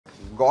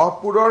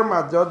গহপুৰৰ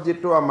মাজত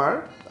যেটো আমাৰ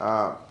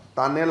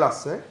টানেল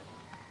আছে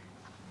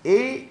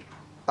এই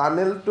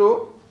টানেলটো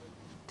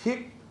ঠিক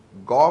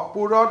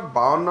গহপুৰত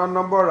 52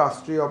 নম্বৰ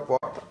ৰাষ্ট্ৰীয়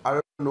পথ আৰু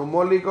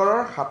নুমলীগড়ৰ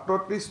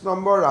 37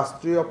 নম্বৰ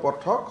ৰাষ্ট্ৰীয়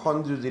পথক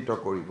সংযোজিত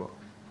কৰিব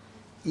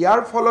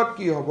ইয়াৰ ফলত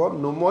কি হ'ব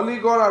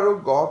নুমলীগড় আৰু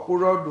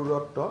গহপুৰৰ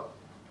দূৰত্ব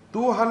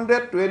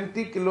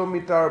 220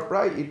 কিলোমিটাৰ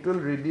পৰা it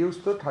will reduce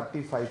to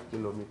 35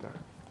 kilometre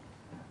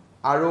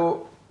আৰু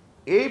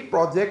এই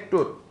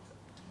প্ৰজেক্টটোত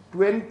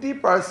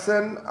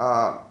 20%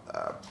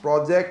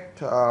 project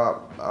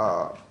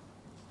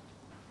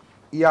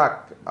ইয়াক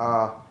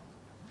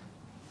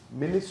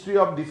Ministry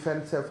of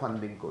Defense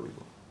funding কৰিব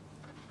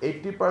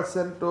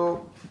 80% তো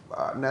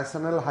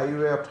National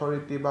Highway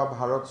Authority বা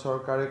ভাৰত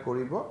সৰকাৰে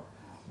কৰিব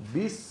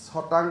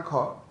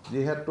 20%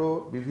 যেহেতু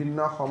বিভিন্ন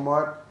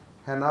সময়ত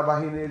সেনা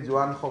বাহিনীৰ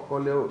জোৱান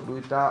সকলেও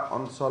দুইটা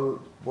অঞ্চল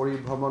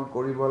পৰিভ্ৰমণ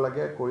কৰিব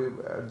লাগে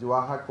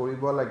জোৱাহা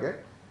কৰিব লাগে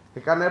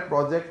সেইকাৰণে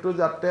প্ৰজেক্টটো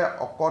যাতে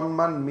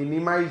অকনমান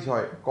মিনিমাইজ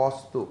হয়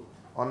কষ্টটো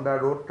অন দা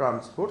ৰোড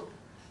ট্ৰান্সপোৰ্ট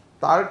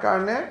তাৰ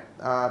কাৰণে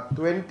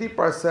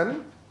 20%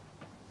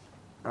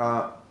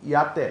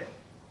 ইয়াতে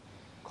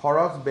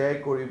খৰচ ব্যয়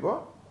কৰিব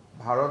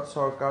ভাৰত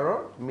চৰকাৰৰ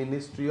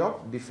মিনিষ্ট্ৰি অফ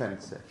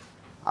ডিফেন্স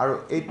আৰু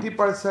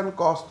 80%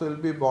 cost will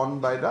be borne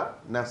by the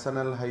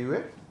National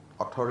Highway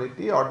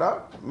Authority or the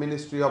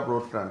Ministry of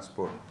Road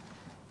Transport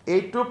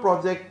এইটো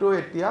প্ৰজেক্টটো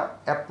এতিয়া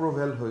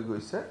এপ্ৰুভেল হৈ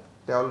গৈছে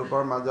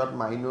তেওঁলোকৰ মাজত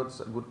মাইনোটছ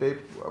গুটেই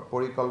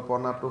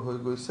পৰিকল্পনাটো হৈ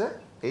গৈছে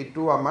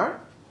এইটো আমাৰ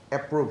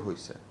এপ্ৰুভ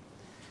হৈছে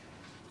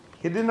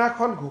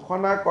হিদিনাখন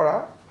ঘোষণা কৰা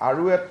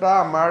আৰু এটা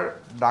আমাৰ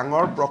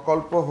ডাঙৰ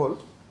প্ৰকল্প হ'ল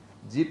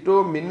যেটো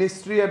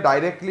মিনিষ্ট্ৰীয়ে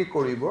ডাইৰেক্টলি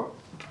কৰিব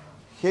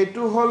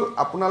সেইটো হ'ল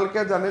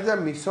আপোনালোকে জানে যে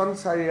মিছন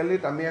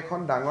চাৰিআলিত আমি এখন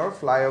ডাঙৰ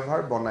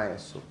ফ্লাইওভাৰ বনাই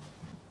আছো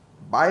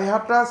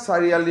বাইহাটা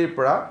চাৰিআলিৰ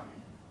পৰা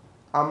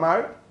আমাৰ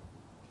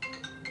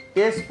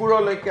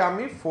তেজপুৰলৈকে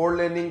আমি 4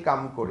 লেনিং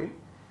কাম কৰিম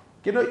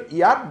কিন্তু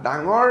ইয়াত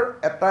ডাঙৰ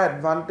এটা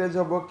এডভান্টেজ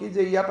হ'ব কি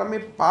যে ইয়াত আমি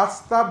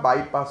 5টা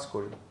বাইপাস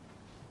কৰিম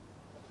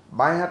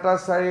বাইহাটা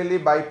চাৰিআলি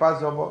বাইপাস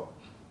হ'ব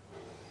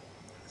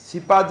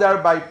সিপাজাৰ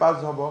বাইপাস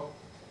হ'ব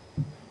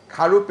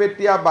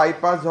খাৰুপেটিয়া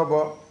বাইপাস হ'ব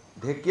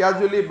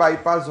ঢেকিয়াজুলি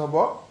বাইপাস হ'ব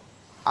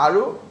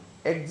আৰু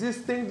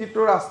এক্সিস্টিং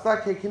যেটো ৰাস্তা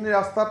সেইখিনি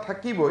ৰাস্তা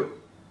থাকিবই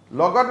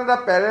লগত এটা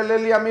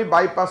প্যাৰেলেলি আমি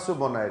বাইপাসও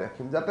বনাই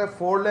ৰাখিম যাতে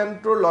 4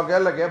 লেনটোৰ লগে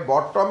লগে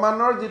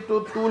বৰ্তমানৰ যেটো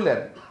 2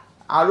 লেন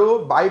আৰু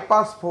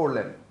বাইপাস 4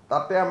 লেন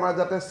তাতে আমাৰ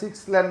যাতে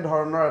 6 লেন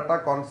ধৰণৰ এটা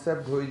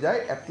কনসেপ্ট হৈ যায়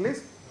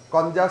এটলিষ্ট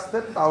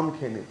কনজাস্টেড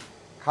টাউনখিনি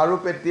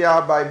খাৰুপেটিয়া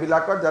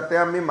বাইবিলাকত যাতে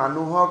আমি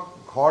মানুহক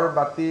ঘৰ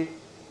বাটি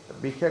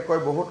বিশেষকৈ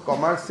বহুত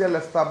কমাৰ্শিয়াল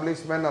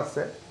এষ্টাব্লিশমেন্ট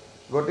আছে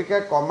গতিকে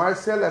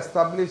কমাৰ্শিয়াল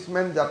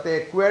এষ্টাব্লিশমেন্ট যাতে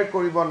একুয়াৰ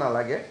কৰিব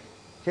নালাগে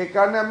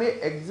সেইকাৰণে আমি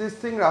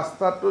এক্সিস্টিং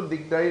ৰাস্তাটো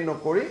দিগদাৰি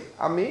নকৰি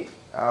আমি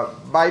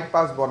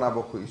বাইপাস বনাব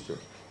খুজিছো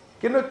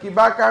কিন্তু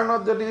কিবা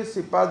কাৰণত যদি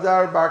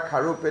সিপাজাৰ বা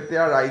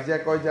খাৰুপেটিয়া ৰাইজে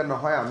কয় যে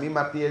নহয় আমি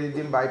মাটি এৰি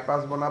দিম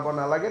বাইপাস বনাব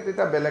নালাগে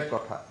তেতিয়া বেলেগ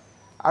কথা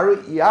আৰু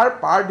ইয়াৰ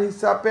পাৰ্ট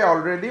হিচাপে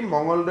অলৰেডি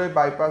মঙ্গলদৈ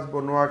বাইপাস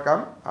বনোৱাৰ কাম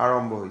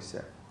আৰম্ভ হৈছে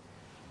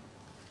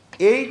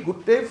এই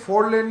গুটেই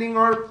 4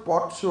 লেনিংৰ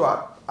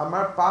পথছোৱাত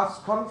আমাৰ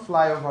 5খন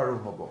ফ্লাইওভাৰো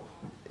হ'ব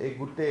এই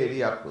গুটেই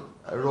এৰিয়াটো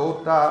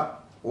ৰৌতা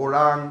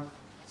ওৰাং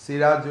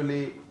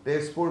সিৰাজুলি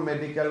তেজপুৰ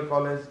মেডিকেল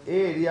কলেজ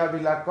এই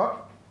এৰিয়াবিলাকত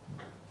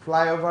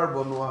ফ্লাইওভাৰ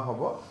বনোৱা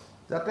হ'ব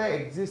যাতে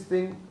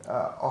এক্সিস্টিং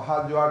অহা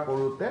যোৱা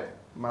কৰোতে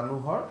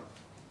মানুহৰ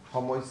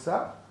সমস্যা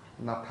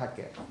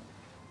নাথাকে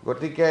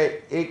গতিকে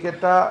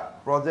এইকেটা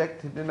প্ৰজেক্ট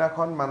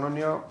হিদিনাখন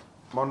মাননীয়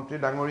মন্ত্ৰী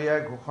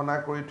ডাঙৰীয়াই ঘোষণা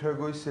কৰি থৈ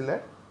গৈছিলে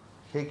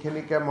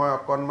সেইখিনিকে মই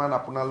অকনমান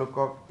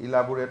আপোনালোকক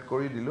ইলাবোৰেট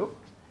কৰি দিলো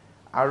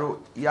আৰু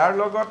ইয়াৰ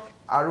লগত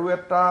আৰু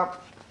এটা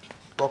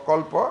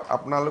প্ৰকল্প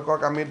আপোনালোকক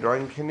আমি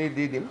ড্ৰয়িংখিনি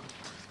দি দিম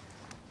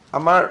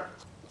আমাৰ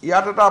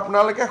ইয়াত এটা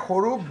আপোনালোকে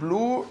সৰু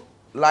ব্লু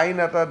লাইন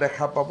এটা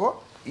দেখা পাব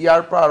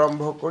ইয়াৰ পৰা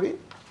আৰম্ভ কৰি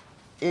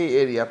এই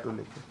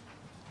এৰিয়াটোলৈকে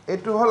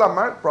এইটো হ'ল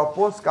আমাৰ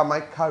প্ৰপ'জ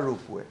কামাখ্যা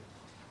ৰূপৱে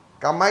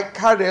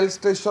কামাখ্যা ৰেল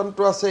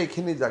ষ্টেচনটো আছে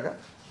এইখিনি জায়গা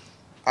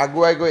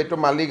আগুৱাই গৈ এইটো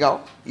মালিগাঁও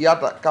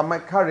ইয়াত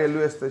কামাখ্যা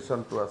ৰেলৱে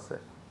ষ্টেচনটো আছে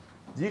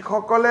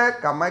যিসকলে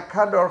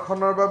কামাখ্যা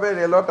দৰ্শনৰ বাবে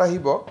ৰেলত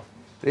আহিব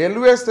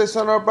ৰেলৱে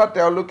ষ্টেচনৰ পৰা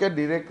তেওঁলোকে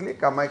ডাইৰেক্টলি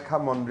কামাখ্যা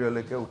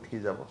মন্দিৰলৈকে উঠি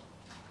যাব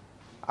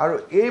আৰু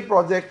এই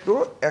প্ৰজেক্টটো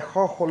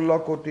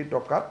 116 কোটি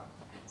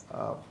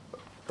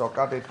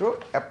টকাত এইটো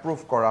এপ্ৰুভ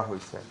কৰা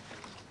হৈছে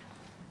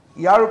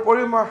ইয়াৰ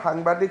উপৰি মই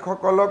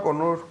সাংবাদিকসকলক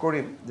অনুৰোধ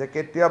কৰিম যে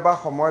কেতিয়াবা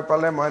সময়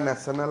পালে মই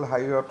নেশ্যনেল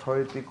হাইৱে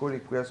অথৰিটিকো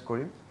ৰিকুৱেষ্ট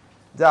কৰিম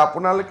যে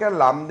আপোনালোকে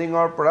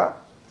লামডিঙৰ পৰা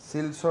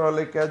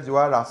শিলচৰলৈকে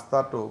যোৱা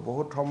ৰাস্তাটো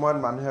বহুত সময়ত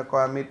মানুহে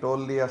কয় আমি টোল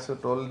দি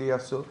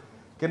আছো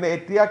কিন্তু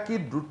এতিয়া কি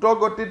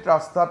দ্ৰুতগতিত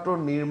ৰাস্তাটো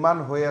নিৰ্মাণ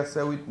হৈ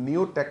আছে উইথ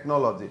নিউ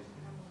টেকনলজি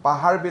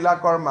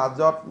পাহাৰবিলাকৰ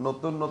মাজত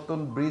নতুন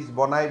ব্ৰিজ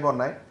বনাই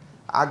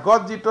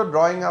আগত যেটো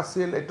ড্ৰয়িং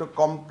আছিল এটো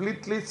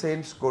কমপ্লিটলি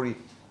চেঞ্জ কৰি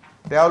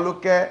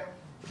তেওঁলোকে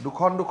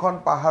দুখন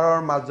পাহাৰৰ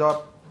মাজত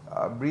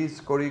ব্ৰিজ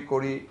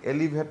কৰি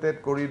এলিভেটেড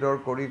কৰিডৰ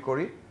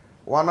কৰি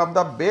one of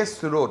the best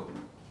road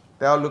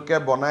তেওঁলোকে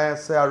বনাই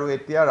আছে আৰু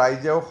এতিয়া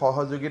ৰাইজেও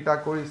সহযোগিতা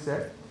কৰিছে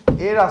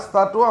এই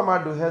ৰাস্তাটো আমাৰ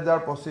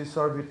 2025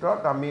 ৰ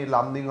ভিতৰত আমি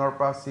লামডিঙৰ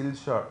পৰা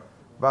শিলচৰ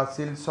বা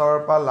শিলচৰৰ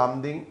পৰা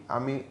লামডিং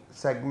আমি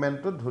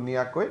সেগমেন্টটো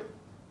ধুনিয়াকৈ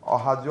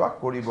অহা যোৱা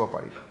কৰিব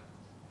পাৰিম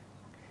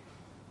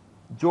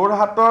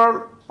যোৰহাটৰ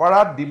পৰা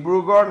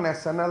ডিব্ৰুগড়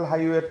নেশনেল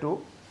হাইৱেটো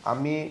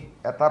আমি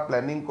এটা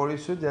প্ল্যানিং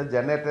কৰিছো যে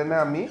যেনে তেনে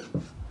আমি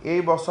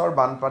এই বছৰ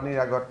বানপানীৰ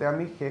আগতে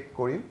আমি শেষ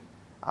কৰিম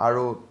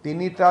আৰু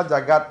তিনিটা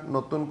জায়গাত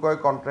নতুনকৈ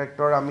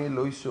কন্ট্ৰাক্টৰ আমি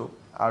লৈছো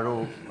আৰু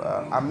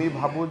আমি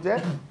ভাবো যে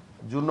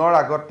জুনৰ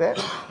আগতে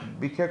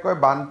বিশেষকৈ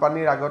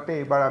বানপানীৰ আগতে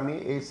এবাৰ আমি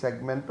এই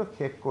সেগমেন্টটো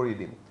শেষ কৰি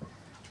দিম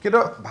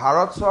কিন্তু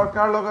ভাৰত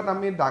চৰকাৰৰ লগত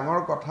আমি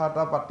ডাঙৰ কথা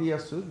এটা পাতি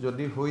আছো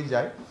যদি হৈ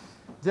যায়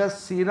যে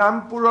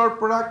শ্ৰীৰামপুৰৰ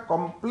পৰা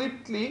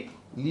কমপ্লিটলি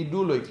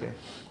লিডু লৈকে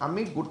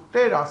আমি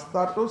গোটেই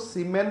ৰাস্তাটো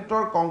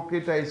সিমেন্টৰ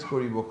কংক্ৰিটাইজ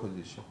কৰিব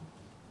খুজিছো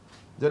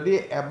যদি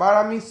এবাৰ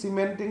আমি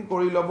সিমেন্টিং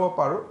কৰি লব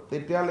পাৰো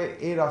তেতিয়ালে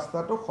এই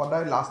ৰাস্তাটো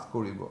সদায় লাষ্ট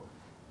কৰিব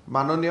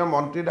মাননীয়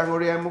মন্ত্ৰী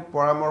ডাঙৰীয়াই মোক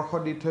পৰামৰ্শ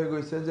দি থৈ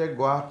গৈছে যে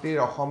গুৱাহাটীৰ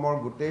অসমৰ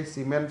গোটেই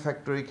সিমেন্ট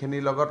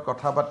ফ্যাক্টৰীখিনিৰ লগত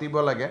কথা পাতিব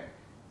লাগে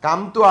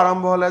কামটো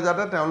আৰম্ভ হলে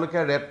যাতে তেওঁলোকে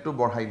ৰেটটো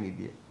বঢ়াই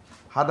নিদিয়ে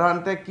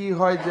সাধাৰণতে কি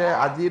হয় যে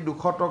আজি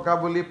 200 টকা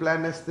বুলি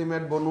প্ল্যান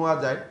এস্টিমেট বনোৱা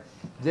যায়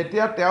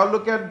যেতিয়া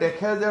তেওঁলোকে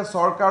দেখে যে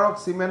সৰকাৰক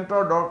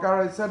সিমেন্টৰ দৰকাৰ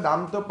হৈছে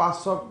দামটো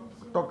 500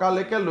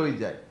 টকালৈকে লৈ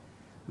যায়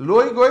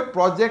লৈ গৈ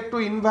প্ৰজেক্টটো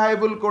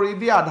ইনভাইবল কৰি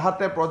দি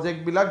আধাতে প্ৰজেক্ট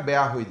বিলাক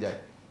বেয়া হৈ যায়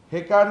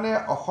হেকাৰণে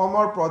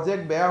অসমৰ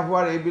প্ৰজেক্ট বেয়া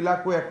হোৱাৰ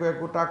এইবিলাকো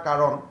একোটা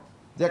কাৰণ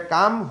যে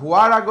কাম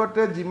হোৱাৰ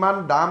আগতে যিমান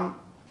দাম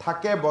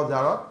থাকে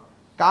বজাৰত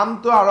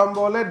কামটো আৰম্ভ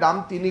হলে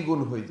দাম 3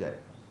 গুণ হৈ যায়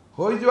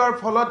হৈ যোৱাৰ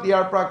ফলত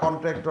ইয়াৰ পৰা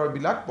কন্ট্ৰাক্টৰ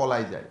বিলাক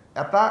পলাই যায়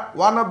এটা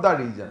ওয়ান অফ দা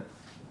ৰিজন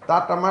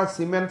তাত আমাৰ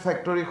সিমেন্ট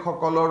ফ্যাক্টৰী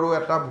সকলৰো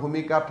এটা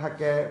ভূমিকা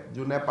থাকে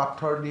জুনে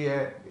পাথৰ দিয়ে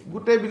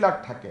গুটেই বিলাক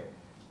থাকে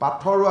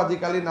পাথৰো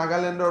আজিকালি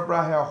নাগালেণ্ডৰ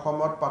পৰা হে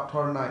অসমত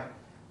পাথৰ নাই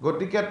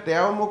গতিকে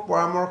তেওঁ মোক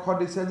পৰামৰ্শ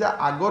দিছে যে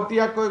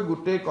আগতীয়াকৈ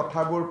গুটেই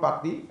কথাবোৰ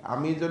পাতি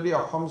আমি যদি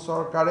অসম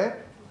চৰকাৰে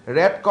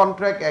ৰেট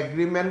কন্ট্ৰাক্ট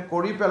এগ্ৰিমেন্ট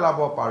কৰি পেলাব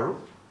পাৰো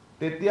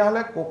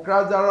তেতিয়াহলে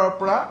কোকৰাঝাৰৰ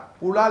পৰা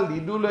পুৰা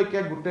লিডু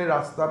লৈকে গুটেই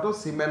ৰাস্তাটো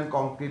সিমেন্ট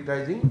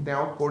কংক্ৰিটাইজিং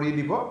তেওঁ কৰি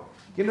দিব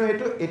কিন্তু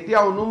এটো এতিয়া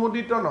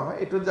অনুমোদিত নহয়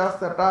এটো জাস্ট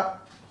এটা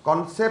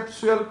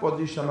কনসেপচুৱেল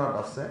পজিশনত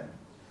আছে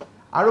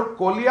আৰু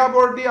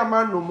কলিয়াবৰদি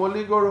আমাৰ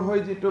নুমলীগড় হৈ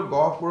যেটো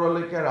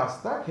গহপুৰলৈকে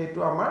ৰাস্তা হেতু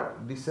আমাৰ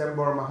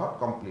ডিসেম্বৰ মাহত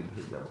কমপ্লিট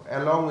হৈ যাব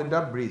along with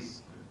the bridge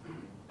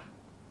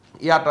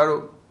ইয়াত আৰু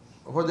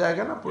হৈ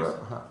যায়গে না পুৰা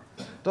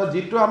তো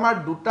যেটো আমাৰ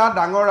দুটা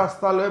ডাঙৰ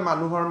ৰাস্তা লৈ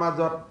মানুহৰ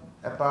মাজত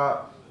এটা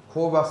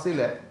ক্ষোভ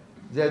আছিলে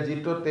যে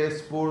যেটো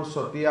তেজপুৰ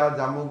সতিয়া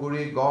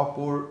জামুগুৰি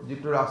গহপুৰ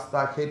যেটো ৰাস্তা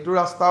হেতু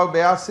ৰাস্তাও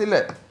বেয়া আছিলে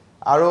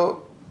আৰু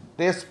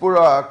তেজপুৰ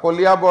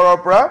কলিয়াবৰৰ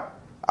পৰা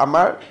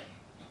আমাৰ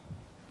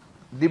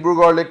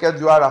ডিব্ৰুগড়লৈকে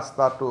যোৱা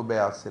ৰাস্তাটো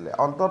বেয়া আছিলে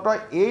অন্ততঃ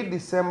এই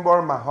ডিসেম্বৰ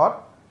মাহত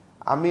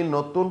আমি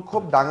নতুন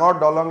খুব ডাঙৰ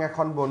দলং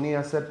এখন বনি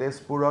আছে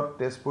তেজপুৰত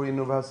তেজপুৰ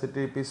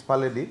ইউনিভাৰ্সিটিৰ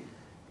পিছফালেদি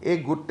এই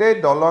গুটেই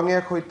দলঙে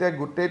হৈতে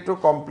গুটেইটো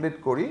কমপ্লিট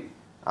কৰি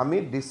আমি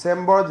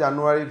ডিসেম্বৰ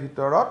জানুৱাৰীৰ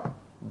ভিতৰত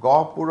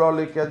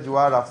গহপুৰলৈকে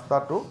যোৱা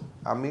ৰাস্তাটো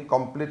আমি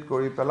কমপ্লিট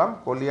কৰি পেলাম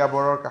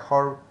কলিয়াবৰৰ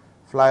কাখৰ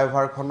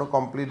ফ্লাইওভাৰখনো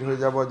কমপ্লিট হৈ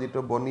যাব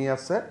যেটো বনি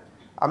আছে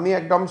আমি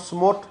একদম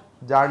স্মুথ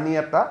জাৰ্নি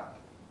এটা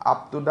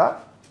আপ টু দা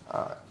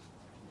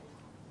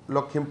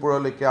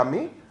লখিমপুৰলৈকে আমি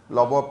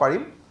লব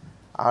পাৰিম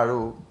আৰু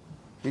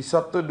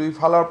পিছতটো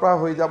দুইফালৰ পৰা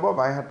হৈ যাব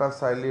বাইহাটা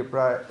চাইলিৰ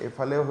পৰা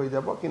এফালেও হৈ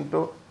যাব কিন্তু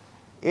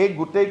এই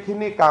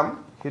গুটেইখিনি কাম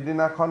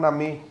হিদিনাখন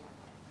আমি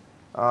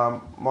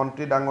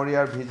মন্ত্ৰী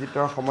ডাঙৰীয়াৰ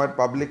ভিজিটৰ সময়ত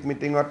পাব্লিক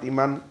মিটিংত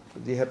ইমান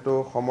যেহেতু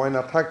সময়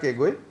নাথাকে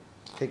গৈ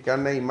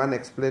সেইকাৰণে ইমান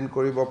এক্সপ্লেইন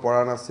কৰিব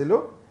পৰা নাছিলো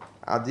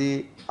আজি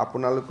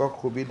আপোনালোকক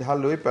সুবিধা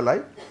লৈ পেলাই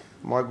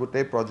মই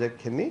গুটেই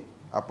প্ৰজেক্টখিনি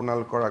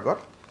আপোনালোকৰ আগত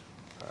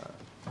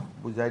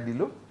বুজাই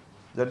দিলো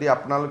যদি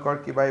আপোনালোকৰ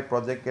কিবা এই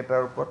প্ৰজেক্ট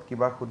এটাৰ ওপৰত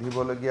কিবা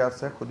খুদিবলগীয়া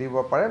আছে খুদিব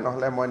পাৰে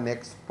নহলে মই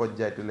নেক্সট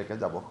পৰ্যায়টোলৈকে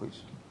যাব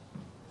খুজিছো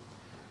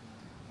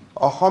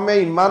অসমে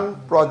ইমান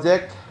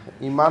প্ৰজেক্ট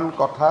ইমান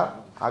কথা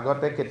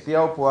আগতে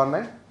কেতিয়াও পোৱা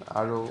নাই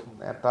আৰু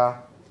এটা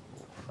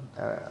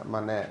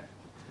মানে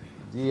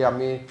যি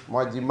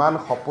মই যিমান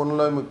সপোন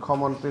লৈ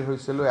মুখ্যমন্ত্ৰী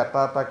হৈছিলো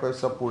এটা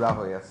কৈছ পুৰা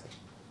হৈ আছে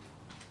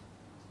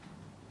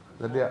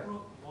যদি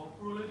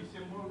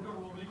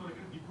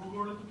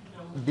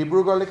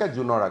ডিব্ৰুগড়লৈকে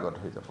জুনৰ আগত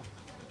হৈ যাব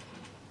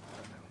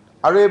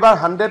আৰু এবাৰ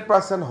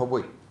 100%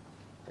 হবই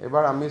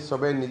এবাৰ আমি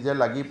সবে নিজে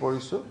লাগি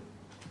পৰিছো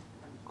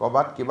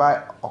কবাত কিবা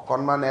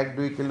অকনমান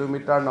 1-2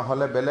 কিলোমিটাৰ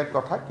নহলে বেলেগ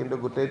কথা কিন্তু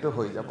গুটেইটো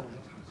হৈ যাব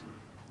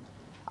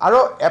আৰু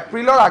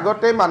এপ্ৰিলৰ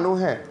আগতে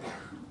মানুহে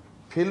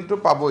ফিলটো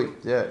পাবই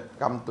যে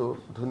কামটো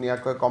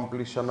ধুনিয়াকৈ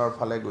কমপ্লিশনৰ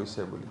ফালে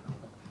গৈছে বুলি